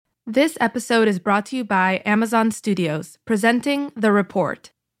This episode is brought to you by Amazon Studios, presenting The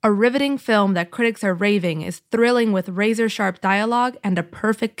Report, a riveting film that critics are raving is thrilling with razor-sharp dialogue and a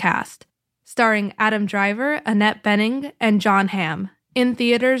perfect cast. Starring Adam Driver, Annette Bening, and John Hamm. In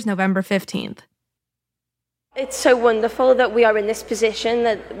theaters November 15th. It's so wonderful that we are in this position,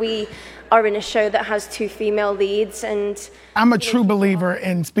 that we are in a show that has two female leads. And I'm a true believer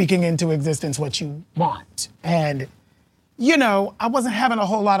in speaking into existence what you want. And, you know, I wasn't having a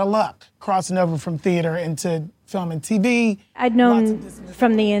whole lot of luck crossing over from theater into film and TV. I'd known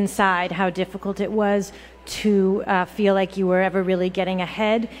from the inside how difficult it was to feel like you were ever really getting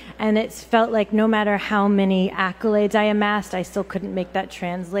ahead. And it felt like no matter how many accolades I amassed, I still couldn't make that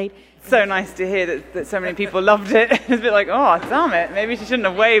translate. So nice to hear that so many people loved it. It's a bit like, oh, damn it. Maybe she shouldn't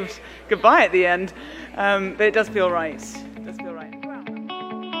have waved goodbye at the end. But it does feel right. It does feel right.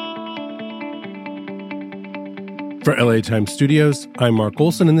 For LA Times Studios, I'm Mark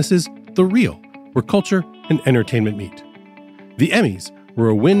Olsen, and this is The Real, where culture and entertainment meet. The Emmys were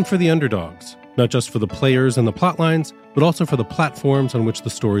a win for the underdogs, not just for the players and the plot lines, but also for the platforms on which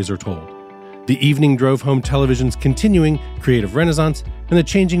the stories are told. The evening drove home television's continuing creative renaissance and the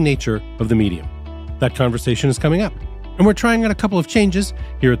changing nature of the medium. That conversation is coming up, and we're trying out a couple of changes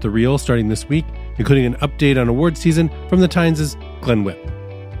here at The Real starting this week, including an update on award season from the Times' Glenn Whipp.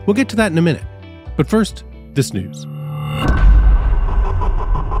 We'll get to that in a minute, but first, this news.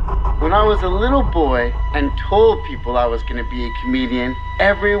 When I was a little boy and told people I was going to be a comedian,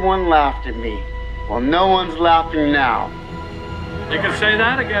 everyone laughed at me. Well, no one's laughing now. You can say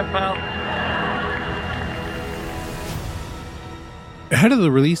that again, pal. Ahead of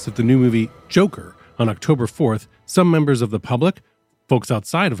the release of the new movie Joker on October 4th, some members of the public, folks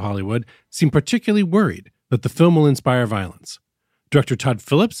outside of Hollywood, seem particularly worried that the film will inspire violence. Director Todd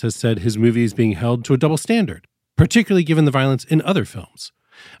Phillips has said his movie is being held to a double standard, particularly given the violence in other films.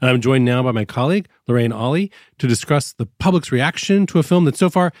 And I'm joined now by my colleague, Lorraine Ollie, to discuss the public's reaction to a film that so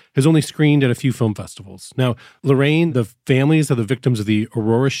far has only screened at a few film festivals. Now, Lorraine, the families of the victims of the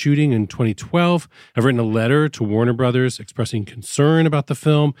Aurora shooting in 2012 have written a letter to Warner Brothers expressing concern about the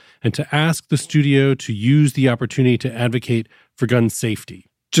film and to ask the studio to use the opportunity to advocate for gun safety.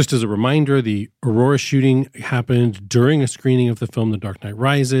 Just as a reminder, the Aurora shooting happened during a screening of the film The Dark Knight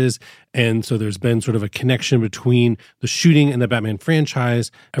Rises, and so there's been sort of a connection between the shooting and the Batman franchise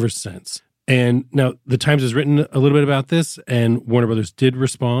ever since. And now the Times has written a little bit about this, and Warner Brothers did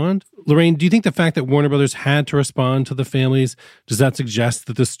respond. Lorraine, do you think the fact that Warner Brothers had to respond to the families, does that suggest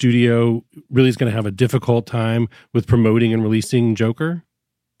that the studio really is going to have a difficult time with promoting and releasing Joker?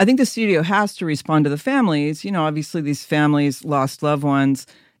 I think the studio has to respond to the families. You know, obviously these families lost loved ones.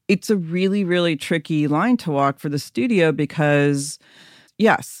 It's a really, really tricky line to walk for the studio because,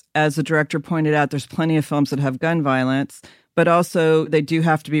 yes, as the director pointed out, there's plenty of films that have gun violence, but also they do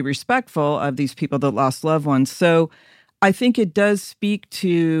have to be respectful of these people that lost loved ones. So I think it does speak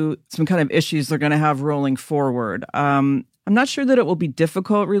to some kind of issues they're going to have rolling forward. I'm not sure that it will be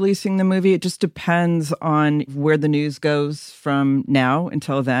difficult releasing the movie. It just depends on where the news goes from now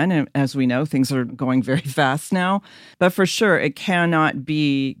until then. And as we know, things are going very fast now. But for sure, it cannot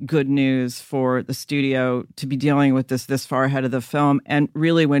be good news for the studio to be dealing with this far ahead of the film. And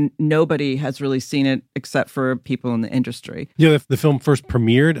really when nobody has really seen it except for people in the industry. Yeah, the film first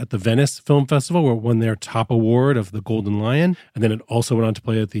premiered at the Venice Film Festival, where it won their top award of the Golden Lion. And then it also went on to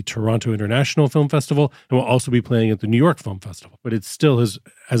play at the Toronto International Film Festival and will also be playing at the New York Film Festival. But it still has,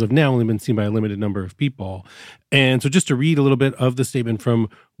 as of now, only been seen by a limited number of people. And so just to read a little bit of the statement from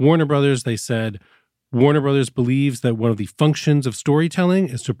Warner Brothers, they said, Warner Brothers believes that one of the functions of storytelling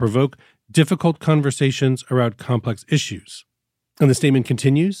is to provoke difficult conversations around complex issues. And the statement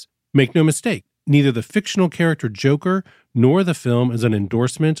continues, make no mistake, neither the fictional character Joker nor the film is an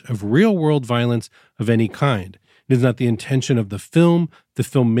endorsement of real-world violence of any kind. It is not the intention of the film, the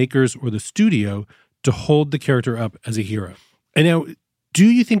filmmakers, or the studio to hold the character up as a hero. And now, do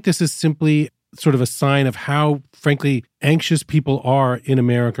you think this is simply sort of a sign of how, frankly, anxious people are in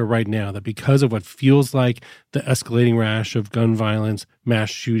America right now, that because of what feels like the escalating rash of gun violence,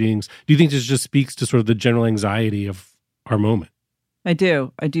 mass shootings, do you think this just speaks to sort of the general anxiety of our moment? I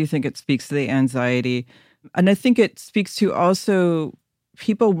do. I do think it speaks to the anxiety. And I think it speaks to also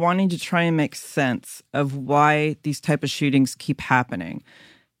people wanting to try and make sense of why these type of shootings keep happening.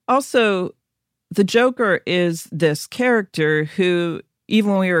 Also, the Joker is this character who,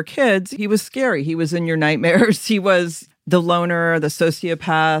 even when we were kids, he was scary. He was in your nightmares. He was the loner, the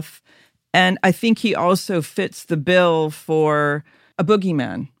sociopath. And I think he also fits the bill for a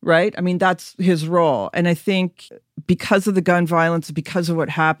boogeyman, right? I mean, that's his role. And I think because of the gun violence, because of what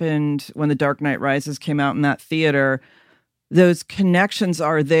happened when The Dark Knight Rises came out in that theater, those connections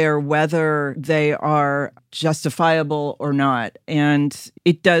are there, whether they are justifiable or not. And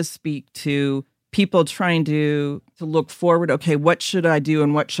it does speak to people trying to look forward. Okay, what should I do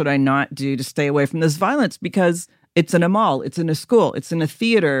and what should I not do to stay away from this violence? Because it's in a mall, it's in a school, it's in a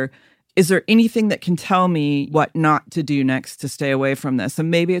theater. Is there anything that can tell me what not to do next to stay away from this?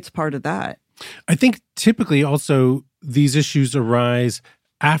 And maybe it's part of that. I think typically also these issues arise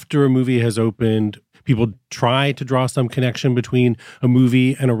after a movie has opened. People try to draw some connection between a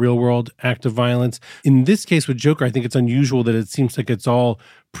movie and a real-world act of violence. In this case with Joker, I think it's unusual that it seems like it's all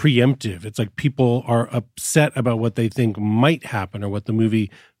preemptive. It's like people are upset about what they think might happen or what the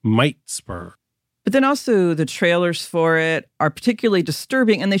movie might spur. But then also the trailers for it are particularly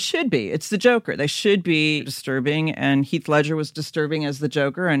disturbing, and they should be. It's the Joker. They should be disturbing, and Heath Ledger was disturbing as the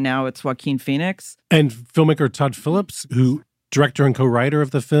Joker, and now it's Joaquin Phoenix. And filmmaker Todd Phillips, who director and co-writer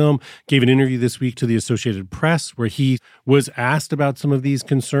of the film, gave an interview this week to the Associated Press where he was asked about some of these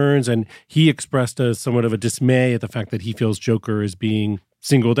concerns, and he expressed somewhat of a dismay at the fact that he feels Joker is being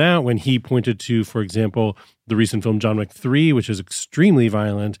singled out when he pointed to, for example, the recent film John Wick 3, which is extremely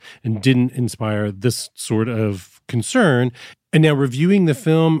violent and didn't inspire this sort of concern. And now reviewing the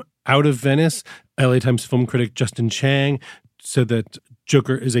film out of Venice, LA Times film critic Justin Chang said that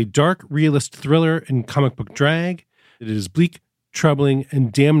Joker is a dark, realist thriller in comic book drag. It is bleak, troubling,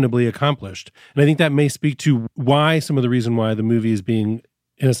 and damnably accomplished. And I think that may speak to why some of the reason why the movie is being,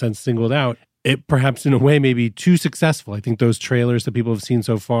 in a sense, singled out. It perhaps in a way may be too successful. I think those trailers that people have seen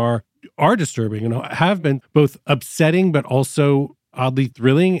so far are disturbing and have been both upsetting, but also oddly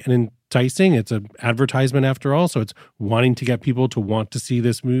thrilling and enticing. It's an advertisement after all, so it's wanting to get people to want to see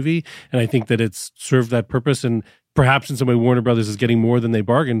this movie. And I think that it's served that purpose. And perhaps in some way, Warner Brothers is getting more than they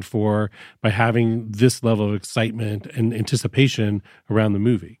bargained for by having this level of excitement and anticipation around the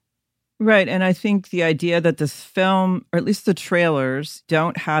movie. Right. And I think the idea that this film, or at least the trailers,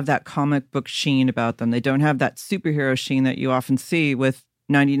 don't have that comic book sheen about them. They don't have that superhero sheen that you often see with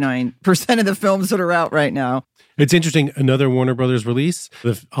 99% of the films that are out right now. It's interesting. Another Warner Brothers release,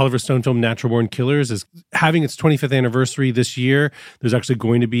 the Oliver Stone film Natural Born Killers, is having its 25th anniversary this year. There's actually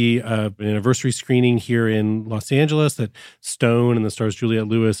going to be an anniversary screening here in Los Angeles that Stone and the stars Juliette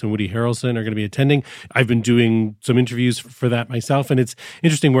Lewis and Woody Harrelson are going to be attending. I've been doing some interviews for that myself, and it's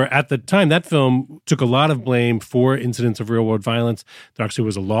interesting where at the time that film took a lot of blame for incidents of real-world violence. There actually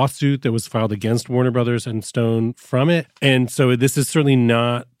was a lawsuit that was filed against Warner Brothers and Stone from it. And so this is certainly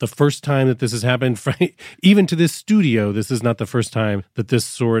not the first time that this has happened. Even to this studio, this is not the first time that this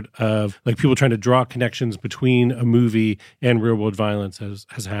sort of, like, people trying to draw connections between a movie and real-world violence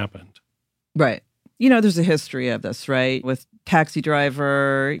has happened. Right. You know, there's a history of this, right? With Taxi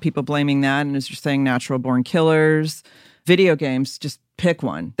Driver, people blaming that, and as you're saying, Natural Born Killers. Video games, just pick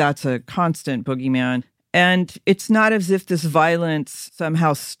one. That's a constant boogeyman. And it's not as if this violence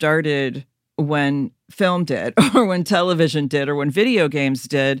somehow started when film did, or when television did, or when video games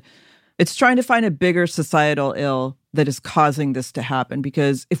did. It's trying to find a bigger societal ill that is causing this to happen,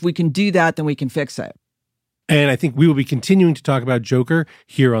 because if we can do that, then we can fix it. And I think we will be continuing to talk about Joker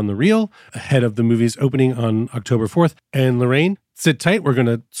here on The Real ahead of the movie's opening on October 4th. And Lorraine, sit tight. We're going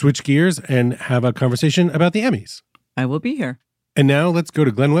to switch gears and have a conversation about the Emmys. I will be here. And now let's go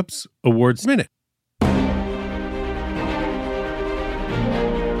to Glenn Whipp's Awards Minute.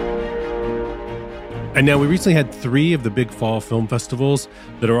 And now we recently had 3 of the big fall film festivals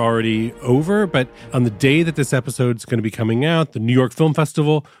that are already over, but on the day that this episode is going to be coming out, the New York Film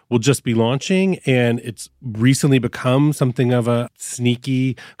Festival will just be launching, and it's recently become something of a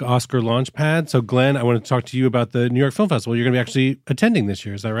sneaky Oscar launchpad. So Glenn, I want to talk to you about the New York Film Festival. You're going to be actually attending this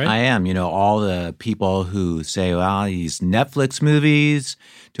year, is that right? I am. You know, all the people who say, well, these Netflix movies,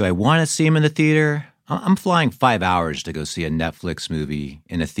 do I want to see them in the theater? I'm flying 5 hours to go see a Netflix movie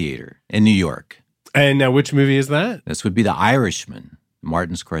in a theater in New York. And now, which movie is that? This would be The Irishman,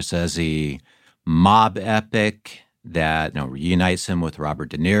 Martin Scorsese mob epic that reunites him with Robert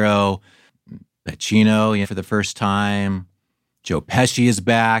De Niro, Pacino for the first time. Joe Pesci is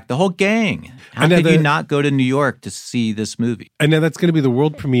back. The whole gang. How could you not go to New York to see this movie? And now that's going to be the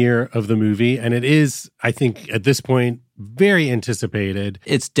world premiere of the movie, and it is, I think, at this point, very anticipated.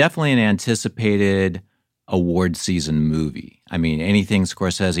 It's definitely an anticipated award season movie. I mean, anything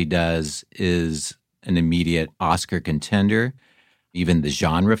Scorsese does is an immediate Oscar contender, even the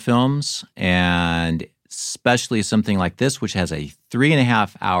genre films, and especially something like this, which has a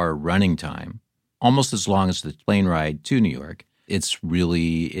 3.5-hour running time, almost as long as the plane ride to New York. It's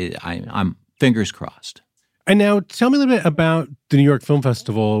really, I'm fingers crossed. And now tell me a little bit about the New York Film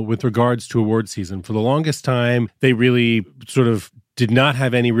Festival with regards to award season. For the longest time, they really sort of did not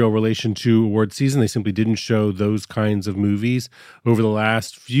have any real relation to award season. They simply didn't show those kinds of movies. Over the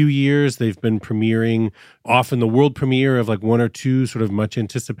last few years, they've been premiering often the world premiere of like one or two sort of much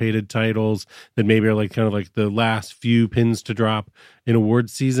anticipated titles that maybe are like kind of like the last few pins to drop in award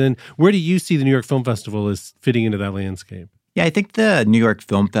season. Where do you see the New York Film Festival as fitting into that landscape? Yeah, I think the New York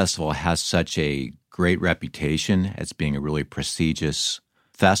Film Festival has such a great reputation as being a really prestigious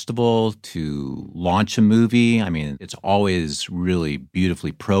festival to launch a movie. I mean, it's always really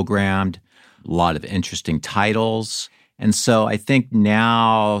beautifully programmed, a lot of interesting titles. And so I think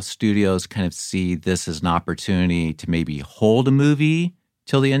now studios kind of see this as an opportunity to maybe hold a movie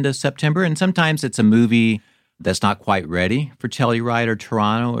till the end of September. And sometimes it's a movie that's not quite ready for Telluride or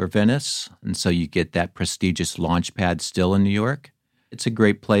Toronto or Venice. And so you get that prestigious launch pad still in New York. It's a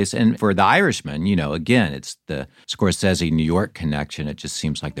great place. And for The Irishman, again, it's the Scorsese New York connection. It just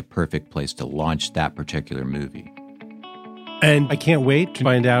seems like the perfect place to launch that particular movie. And I can't wait to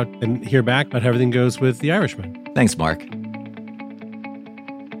find out and hear back about how everything goes with The Irishman. Thanks, Mark.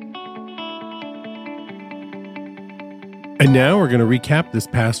 And now we're going to recap this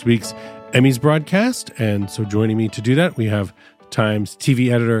past week's Emmys broadcast. And so joining me to do that, we have Times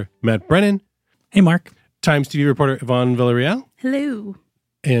TV editor Matt Brennan. Hey, Mark. Times TV reporter Yvonne Villarreal. Hello.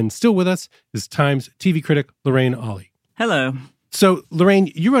 And still with us is Times TV critic Lorraine Ollie. Hello. So,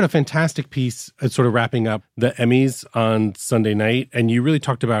 Lorraine, you wrote a fantastic piece sort of wrapping up the Emmys on Sunday night, and you really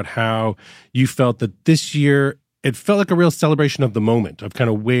talked about how you felt that this year it felt like a real celebration of the moment, of kind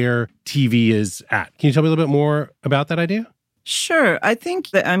of where TV is at. Can you tell me a little bit more about that idea? Sure. I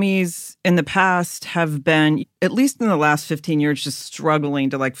think the Emmys in the past have been, at least in the last 15 years, just struggling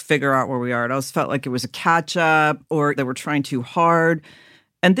to like figure out where we are. It always felt like it was a catch up or they were trying too hard.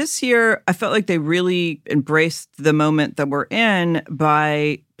 And this year, I felt like they really embraced the moment that we're in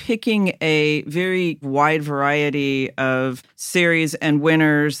by picking a very wide variety of series and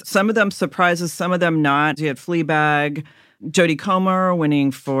winners. Some of them surprises, some of them not. You had Fleabag, Jodie Comer winning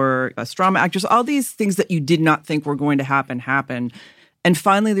for Best Drama Actress, all these things that you did not think were going to happen. And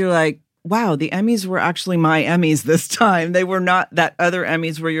finally, they're like, wow, the Emmys were actually my Emmys this time. They were not that other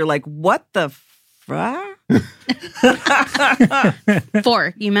Emmys where you're like, what the fuck?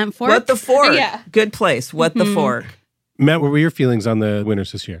 Fork. You meant fork? What the fork? Yeah. Good place. What the fork? Matt, what were your feelings on the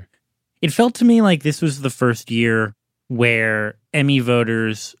winners this year? It felt to me like this was the first year where Emmy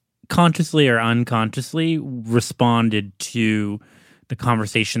voters consciously or unconsciously responded to the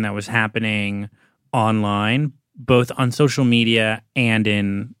conversation that was happening online, both on social media and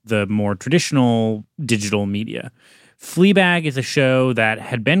in the more traditional digital media. Fleabag is a show that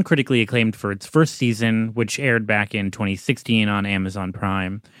had been critically acclaimed for its first season, which aired back in 2016 on Amazon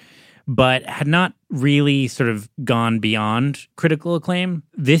Prime, but had not really sort of gone beyond critical acclaim.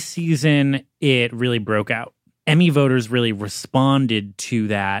 This season, it really broke out. Emmy voters really responded to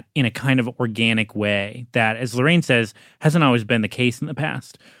that in a kind of organic way that, as Lorraine says, hasn't always been the case in the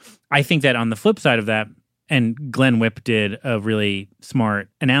past. I think that on the flip side of that, and Glenn Whipp did a really smart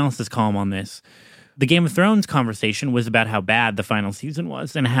analysis column on this, the Game of Thrones conversation was about how bad the final season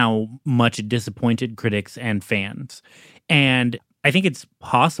was and how much it disappointed critics and fans. And I think it's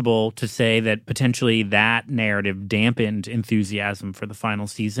possible to say that potentially that narrative dampened enthusiasm for the final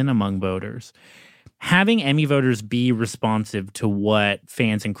season among voters. Having Emmy voters be responsive to what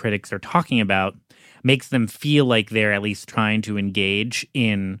fans and critics are talking about makes them feel like they're at least trying to engage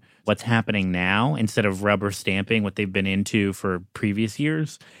in what's happening now instead of rubber stamping what they've been into for previous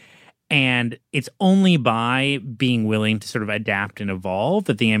years. And it's only by being willing to sort of adapt and evolve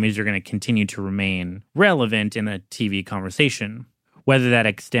that the Emmys are going to continue to remain relevant in the TV conversation. Whether that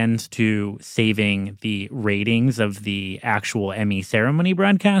extends to saving the ratings of the actual Emmy ceremony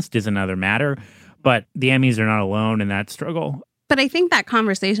broadcast is another matter. But the Emmys are not alone in that struggle. But I think that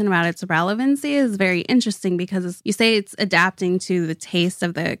conversation about its relevancy is very interesting because you say it's adapting to the taste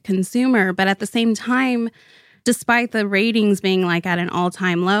of the consumer, but at the same time, despite the ratings being like at an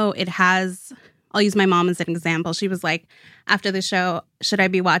all-time low, it has, I'll use my mom as an example. She was like, after the show, should I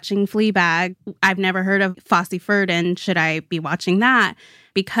be watching Fleabag? I've never heard of Fosse Verdon. Should I be watching that?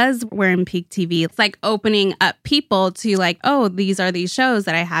 Because we're in peak TV, it's like opening up people to like, oh, these are these shows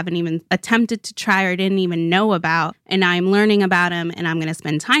that I haven't even attempted to try or didn't even know about. And I'm learning about them and I'm going to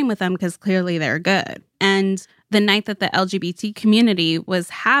spend time with them because clearly they're good. And the night that the LGBT community was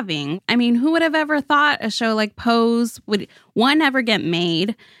having, I mean, who would have ever thought a show like Pose would, one, ever get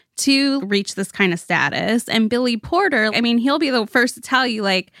made, two, reach this kind of status? And Billy Porter, I mean, he'll be the first to tell you,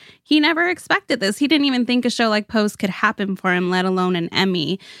 like, he never expected this. He didn't even think a show like Pose could happen for him, let alone an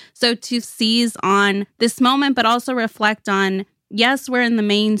Emmy. So to seize on this moment, but also reflect on yes, we're in the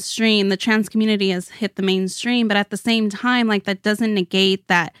mainstream. The trans community has hit the mainstream, but at the same time, like, that doesn't negate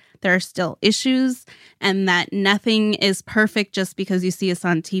that there are still issues and that nothing is perfect just because you see us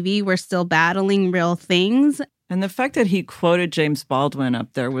on TV. We're still battling real things. And the fact that he quoted James Baldwin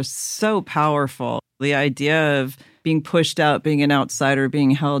up there was so powerful. The idea of being pushed out, being an outsider,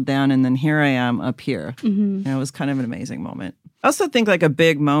 being held down, and then here I am up here. Mm-hmm. It was kind of an amazing moment. I also think like a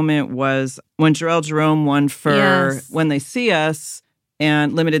big moment was when Jarrell Jerome won for When They See Us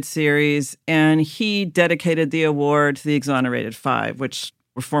and limited series, and he dedicated the award to the Exonerated Five, which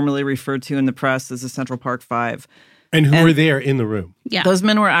were formerly referred to in the press as the Central Park Five. And who were there in the room? Yeah. Those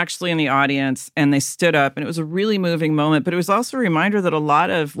men were actually in the audience, and they stood up, and it was a really moving moment. But it was also a reminder that a lot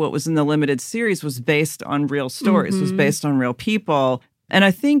of what was in the limited series was based on real stories, was based on real people. And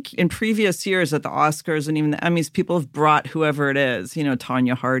I think in previous years at the Oscars and even the Emmys, people have brought whoever it is,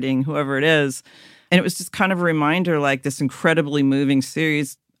 Tanya Harding, whoever it is. And it was just kind of a reminder, like this incredibly moving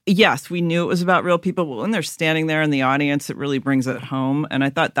series. Yes, we knew it was about real people, but when they're standing there in the audience, it really brings it home. And I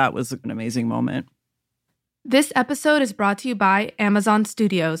thought that was an amazing moment. This episode is brought to you by Amazon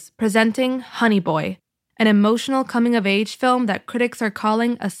Studios, presenting Honey Boy, an emotional coming-of-age film that critics are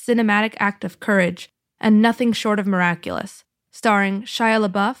calling a cinematic act of courage and nothing short of miraculous, starring Shia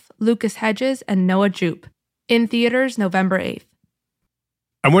LaBeouf, Lucas Hedges, and Noah Jupe. In theaters November 8th.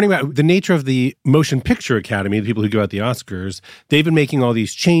 I'm wondering about the nature of the Motion Picture Academy, the people who give out the Oscars. They've been making all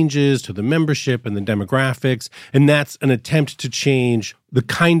these changes to the membership and the demographics, and that's an attempt to change the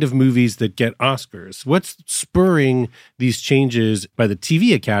kind of movies that get Oscars. What's spurring these changes by the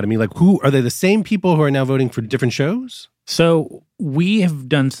TV Academy? Like, who are they? The same people who are now voting for different shows? So we have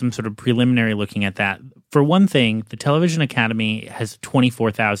done some sort of preliminary looking at that. For one thing, the Television Academy has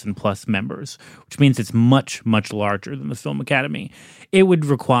 24,000 plus members, which means it's much, much larger than the Film Academy. It would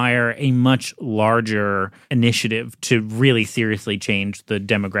require a much larger initiative to really seriously change the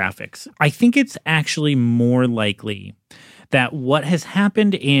demographics. I think it's actually more likely that what has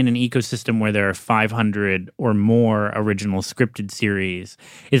happened in an ecosystem where there are 500 or more original scripted series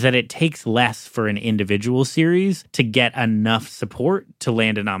is that it takes less for an individual series to get enough support to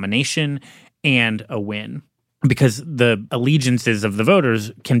land a nomination and a win. Because the allegiances of the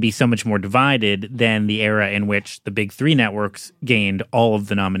voters can be so much more divided than the era in which the big three networks gained all of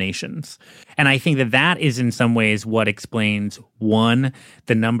the nominations. And I think that that is in some ways what explains, one,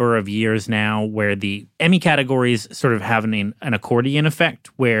 the number of years now where the Emmy categories sort of have an accordion effect,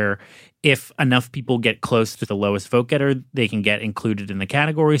 where if enough people get close to the lowest vote getter, they can get included in the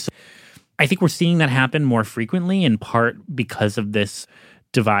category. So I think we're seeing that happen more frequently, in part because of this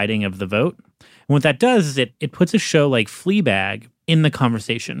dividing of the vote. And what that does is it puts a show like Fleabag in the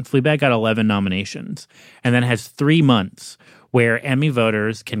conversation. Fleabag got 11 nominations and then has 3 months where Emmy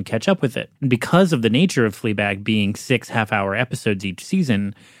voters can catch up with it. And because of the nature of Fleabag being 6 half-hour episodes each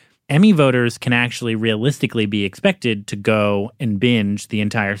season, Emmy voters can actually realistically be expected to go and binge the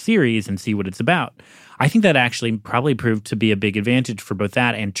entire series and see what it's about. I think that actually probably proved to be a big advantage for both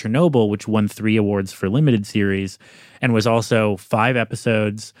that and Chernobyl, which won 3 awards for limited series and was also 5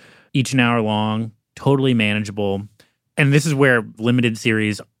 episodes, each an hour long, totally manageable. And this is where limited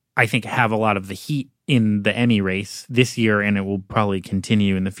series, I think, have a lot of the heat in the Emmy race this year, and it will probably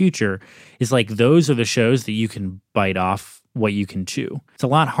continue in the future, is like those are the shows that you can bite off what you can chew. It's a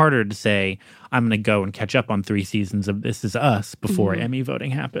lot harder to say, I'm going to go and catch up on 3 seasons of This Is Us before Emmy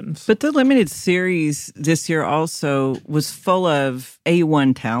voting happens. But the limited series this year also was full of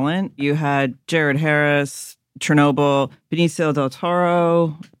A1 talent. You had Jared Harris, Chernobyl, Benicio del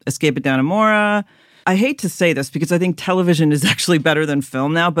Toro, Escape at Dannemora. I hate to say this because I think television is actually better than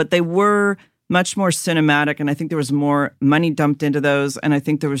film now, but they were much more cinematic, and I think there was more money dumped into those, and I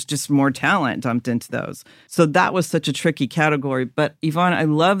think there was just more talent dumped into those. So that was such a tricky category. But Yvonne, I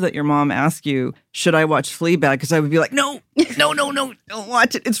love that your mom asked you, should I watch Fleabag? Because I would be like, no, don't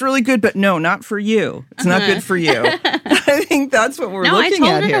watch it. It's really good, but no, not for you. It's not good for you. I think that's what we're looking at here. No,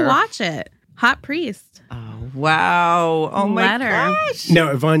 I told her to watch it. Hot Priest. Oh, wow. Oh, my gosh. Now,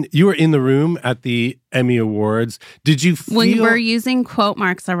 Yvonne, you were in the room at the Emmy Awards. Did you feel... When we're using quote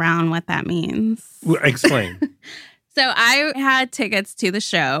marks around what that means. Explain. So I had tickets to the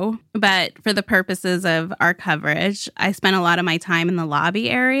show, but for the purposes of our coverage, I spent a lot of my time in the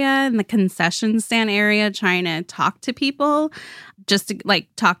lobby area, in the concession stand area, trying to talk to people, just to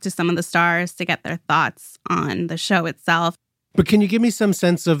talk to some of the stars to get their thoughts on the show itself. But can you give me some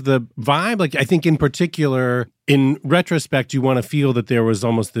sense of the vibe? Like, I think in particular, in retrospect, you want to feel that there was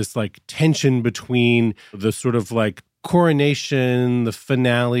almost this tension between the sort of coronation, the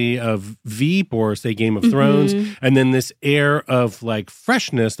finale of Veep or say Game of Thrones, and then this air of like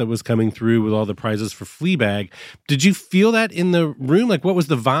freshness that was coming through with all the prizes for Fleabag. Did you feel that in the room? Like what was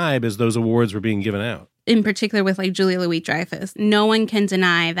the vibe as those awards were being given out? In particular with like Julia Louis-Dreyfus, no one can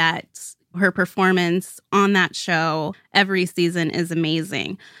deny that her performance on that show every season is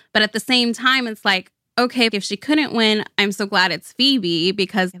amazing. But at the same time, it's like, okay, if she couldn't win, I'm so glad it's Phoebe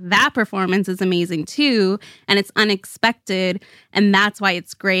because that performance is amazing too. And it's unexpected. And that's why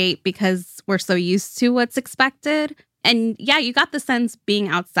it's great because we're so used to what's expected. And yeah, you got the sense being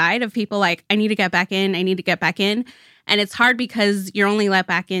outside of people like, I need to get back in. I need to get back in. And it's hard because you're only let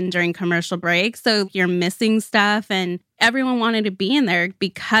back in during commercial breaks. So you're missing stuff. And everyone wanted to be in there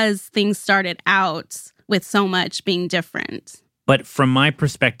because things started out with so much being different. But from my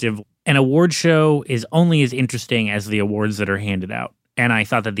perspective, an award show is only as interesting as the awards that are handed out. And I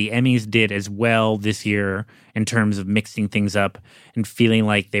thought that the Emmys did as well this year in terms of mixing things up and feeling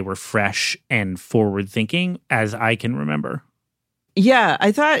like they were fresh and forward-thinking as I can remember. Yeah,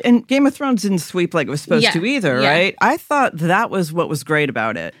 I thought, and Game of Thrones didn't sweep like it was supposed to either, right? I thought that was what was great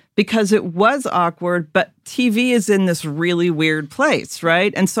about it because it was awkward, but TV is in this really weird place,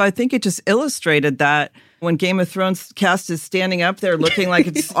 right? And so I think it just illustrated that when Game of Thrones cast is standing up there looking like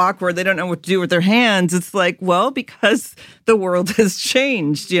it's awkward, they don't know what to do with their hands. It's like, well, because the world has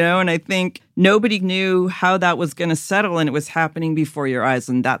changed, and I think nobody knew how that was going to settle and it was happening before your eyes.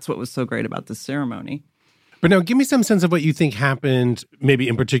 And that's what was so great about the ceremony. But now give me some sense of what you think happened, maybe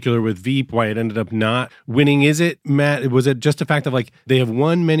in particular with Veep, why it ended up not winning. Is it, Matt, was it just a fact of like they have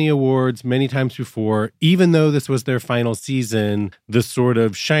won many awards many times before, even though this was their final season, the sort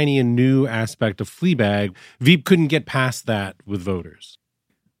of shiny and new aspect of Fleabag, Veep couldn't get past that with voters?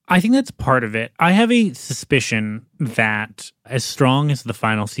 I think that's part of it. I have a suspicion that as strong as the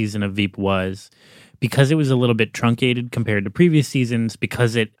final season of Veep was, because it was a little bit truncated compared to previous seasons,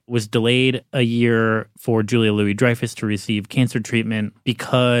 because it was delayed a year for Julia Louis-Dreyfus to receive cancer treatment,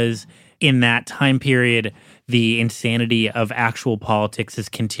 because in that time period, the insanity of actual politics has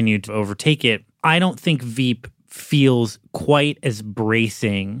continued to overtake it. I don't think Veep feels quite as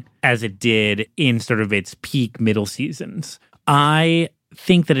bracing as it did in sort of its peak middle seasons. I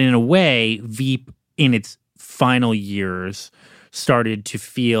think that in a way, Veep in its final years started to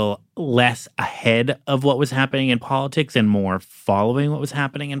feel less ahead of what was happening in politics and more following what was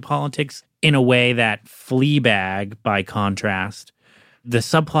happening in politics in a way that Fleabag, by contrast, the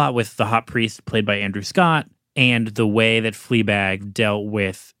subplot with the hot priest played by Andrew Scott and the way that Fleabag dealt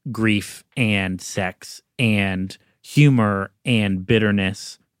with grief and sex and humor and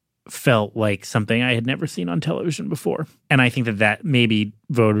bitterness felt like something I had never seen on television before. And I think that maybe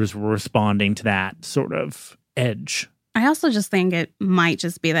voters were responding to that sort of edge. I also just think it might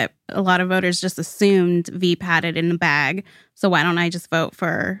just be that a lot of voters just assumed Veep had it in the bag. So why don't I just vote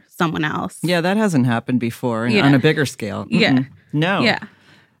for someone else? Yeah, that hasn't happened before on a bigger scale. Yeah. No. Yeah.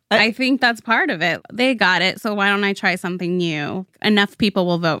 I think that's part of it. They got it. So why don't I try something new? Enough people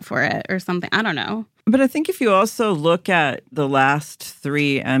will vote for it or something. I don't know. But I think if you also look at the last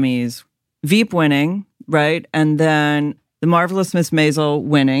 3 Emmys, Veep winning, right? And then The Marvelous Miss Maisel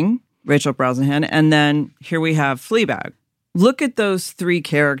winning, Rachel Brosnahan, and then here we have Fleabag. Look at those 3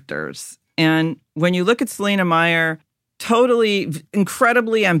 characters. And when you look at Selena Meyer, totally,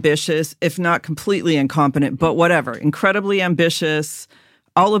 incredibly ambitious, if not completely incompetent, but whatever, incredibly ambitious,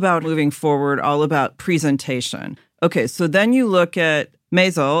 all about moving forward, all about presentation. Okay, so then you look at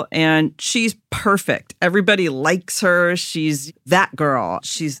Maisel, and she's perfect. Everybody likes her. She's that girl.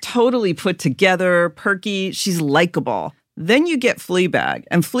 She's totally put together, perky. She's likable. Then you get Fleabag,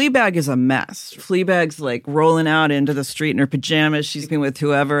 and Fleabag is a mess. Fleabag's like rolling out into the street in her pajamas. She's been with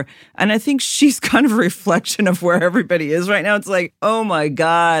whoever. And I think she's kind of a reflection of where everybody is right now. It's like, oh my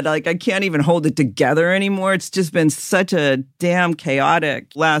God, like I can't even hold it together anymore. It's just been such a damn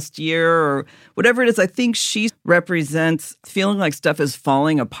chaotic last year or whatever it is. I think she represents feeling like stuff is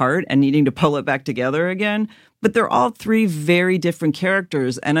falling apart and needing to pull it back together again. But they're all 3 very different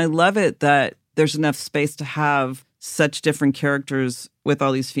characters. And I love it that there's enough space to have such different characters with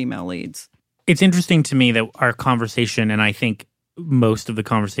all these female leads. It's interesting to me that our conversation, and I think most of the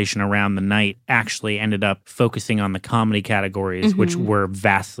conversation around the night, actually ended up focusing on the comedy categories, which were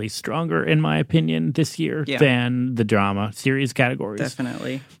vastly stronger, in my opinion, this year than the drama series categories.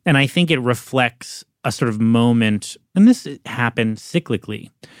 Definitely. And I think it reflects a sort of moment, and this happened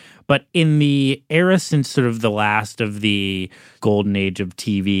cyclically, but in the era since sort of the last of the golden age of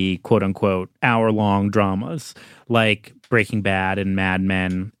TV, quote unquote, hour-long dramas, like Breaking Bad and Mad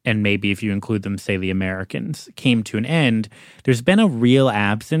Men, and maybe if you include them, say, The Americans, came to an end, there's been a real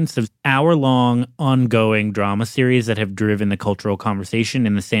absence of hour-long, ongoing drama series that have driven the cultural conversation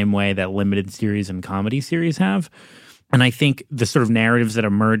in the same way that limited series and comedy series have. And I think the sort of narratives that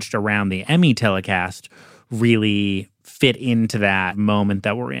emerged around the Emmy telecast really fit into that moment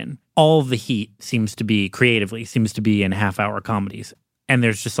that we're in. All of the heat seems to be in half-hour comedies. And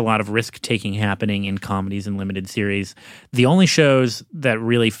there's just a lot of risk-taking happening in comedies and limited series. The only shows that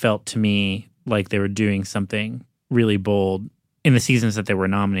really felt to me like they were doing something really bold in the seasons that they were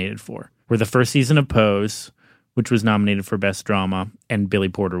nominated for were the first season of Pose, which was nominated for Best Drama, and Billy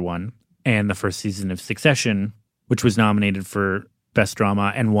Porter won, and the first season of Succession, which was nominated for Best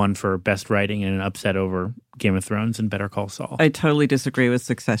Drama and won for Best Writing in an upset over Game of Thrones and Better Call Saul. I totally disagree with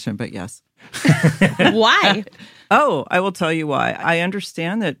Succession, but yes. Why? Oh, I will tell you why. I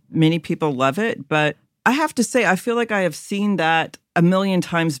understand that many people love it, but I have to say, I feel like I have seen that a million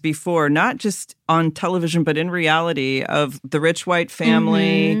times before, not just on television, but in reality, of the rich white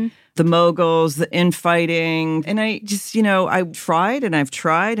family, the moguls, the infighting. And I just, I've tried and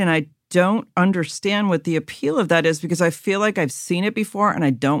I don't understand what the appeal of that is, because I feel like I've seen it before and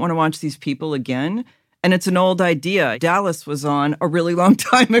I don't want to watch these people again. And it's an old idea. Dallas was on a really long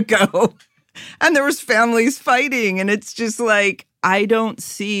time ago and there was families fighting. And it's just like, I don't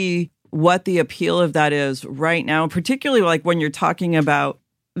see what the appeal of that is right now, particularly like when you're talking about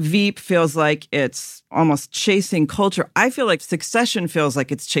Veep feels like it's almost chasing culture. I feel like Succession feels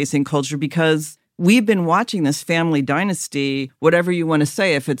like it's chasing culture because we've been watching this family dynasty, whatever you want to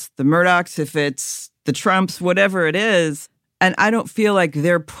say, if it's the Murdochs, if it's the Trumps, whatever it is. And I don't feel like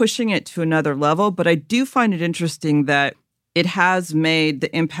they're pushing it to another level, but I do find it interesting that it has made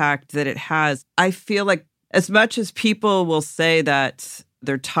the impact that it has. I feel like as much as people will say that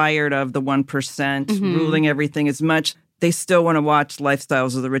they're tired of the 1% ruling everything as much, they still want to watch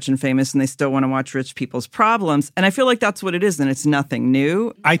Lifestyles of the Rich and Famous, and they still want to watch rich people's problems. And I feel like that's what it is, and it's nothing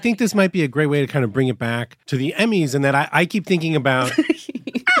new. I think this might be a great way to kind of bring it back to the Emmys, and that I keep thinking about...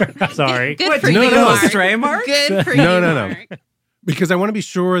 Sorry. Good for you, no. Stray Mark? Good for you, No. Because I want to be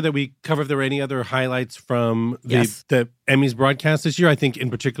sure that we cover if there were any other highlights from the Emmys broadcast this year. I think in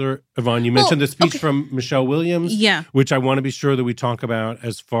particular, Yvonne, you mentioned the speech from Michelle Williams, which I want to be sure that we talk about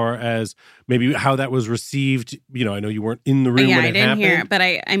as far as maybe how that was received. I know you weren't in the room when it happened. Yeah, I didn't hear it, but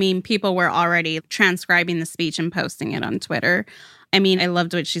I mean, people were already transcribing the speech and posting it on Twitter. I mean, I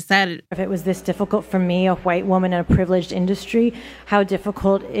loved what she said. If it was this difficult for me, a white woman in a privileged industry, how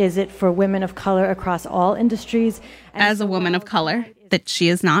difficult is it for women of color across all industries? As a woman of color, that she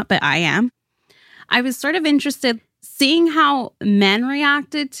is not, but I am. I was sort of interested. Seeing how men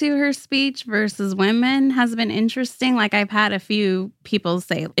reacted to her speech versus women has been interesting. Like, I've had a few people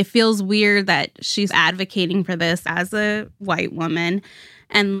say it feels weird that she's advocating for this as a white woman.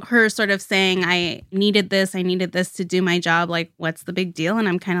 And her sort of saying, I needed this to do my job. Like, what's the big deal? And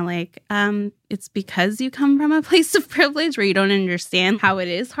I'm kind of like, it's because you come from a place of privilege where you don't understand how it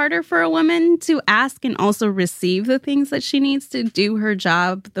is harder for a woman to ask and also receive the things that she needs to do her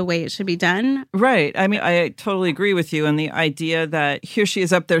job the way it should be done. Right. I mean, I totally agree with you. And the idea that here she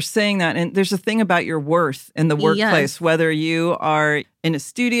is up there saying that. And there's a thing about your worth in the workplace, whether you are in a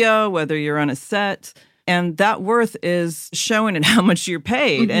studio, whether you're on a set. And that worth is shown in how much you're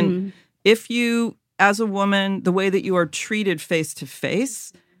paid. And if you, as a woman, the way that you are treated face to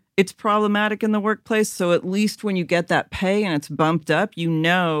face, it's problematic in the workplace. So at least when you get that pay and it's bumped up,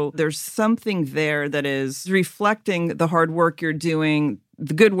 there's something there that is reflecting the hard work you're doing,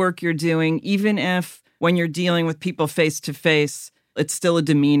 the good work you're doing, even if when you're dealing with people face to face, it's still a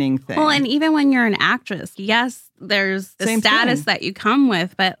demeaning thing. Well, and even when you're an actress, yes, there's the status that you come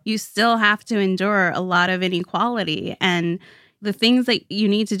with, but you still have to endure a lot of inequality. And the things that you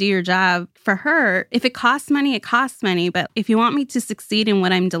need to do your job for her, if it costs money, it costs money. But if you want me to succeed in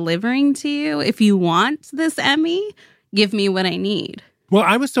what I'm delivering to you, if you want this Emmy, give me what I need. Well,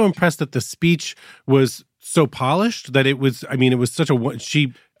 I was so impressed that the speech was so polished that it was such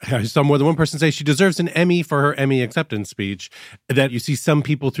I saw more than one person say she deserves an Emmy for her Emmy acceptance speech, that you see some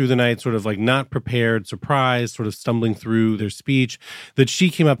people through the night sort of like not prepared, surprised, sort of stumbling through their speech, that she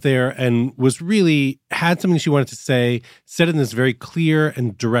came up there and had something she wanted to say, said it in this very clear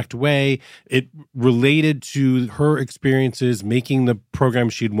and direct way. It related to her experiences making the program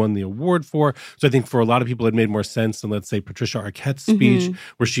she'd won the award for. So I think for a lot of people, it made more sense than, let's say, Patricia Arquette's speech,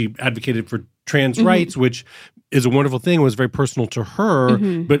 where she advocated for trans rights, which is a wonderful thing. It was very personal to her.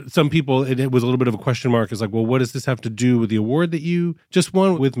 But some people, it was a little bit of a question mark. It's like, well, what does this have to do with the award that you just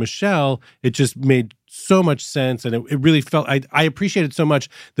won? With Michelle, it just made so much sense. And it really felt, I appreciated so much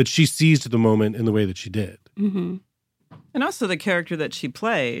that she seized the moment in the way that she did. And also the character that she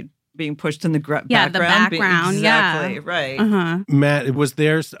played, being pushed in the background. The background, exactly, right. Uh-huh. Matt, was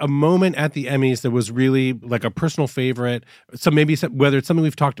there a moment at the Emmys that was really like a personal favorite? So maybe whether it's something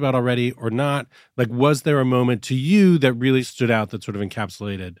we've talked about already or not, like was there a moment to you that really stood out that sort of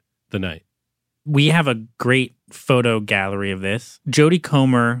encapsulated the night? We have a great photo gallery of this. Jodie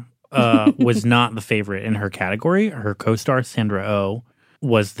Comer was not the favorite in her category. Her co-star, Sandra Oh,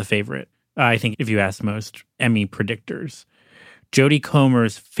 was the favorite. I think if you ask most Emmy predictors. Jodie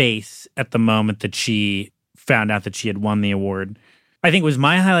Comer's face at the moment that she found out that she had won the award, I think was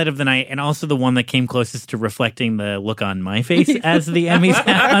my highlight of the night, and also the one that came closest to reflecting the look on my face as the Emmys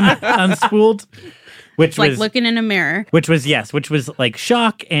unspooled. Which like was looking in a mirror. Which was like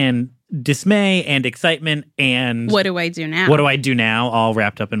shock and dismay and excitement and what do I do now? What do I do now? All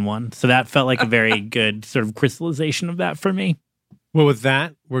wrapped up in one. So that felt like a very good sort of crystallization of that for me. Well, with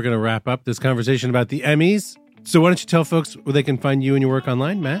that, we're going to wrap up this conversation about the Emmys. So why don't you tell folks where they can find you and your work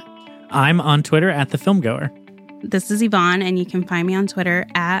online, Matt? I'm on Twitter at The Filmgoer. This is Yvonne, and you can find me on Twitter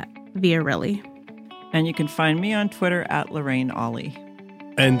at Viarilli. And you can find me on Twitter at Lorraine Ollie.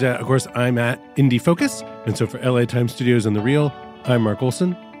 And, of course, I'm at Indie Focus. And so for LA Times Studios and The Reel, I'm Mark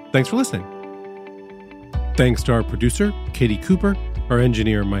Olsen. Thanks for listening. Thanks to our producer, Katie Cooper, our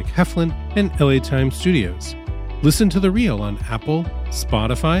engineer, Mike Heflin, and LA Times Studios. Listen to The Reel on Apple,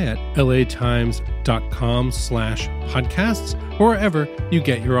 Spotify, at latimes.com/podcasts, or wherever you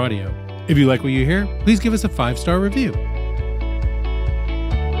get your audio. If you like what you hear, please give us a 5-star review.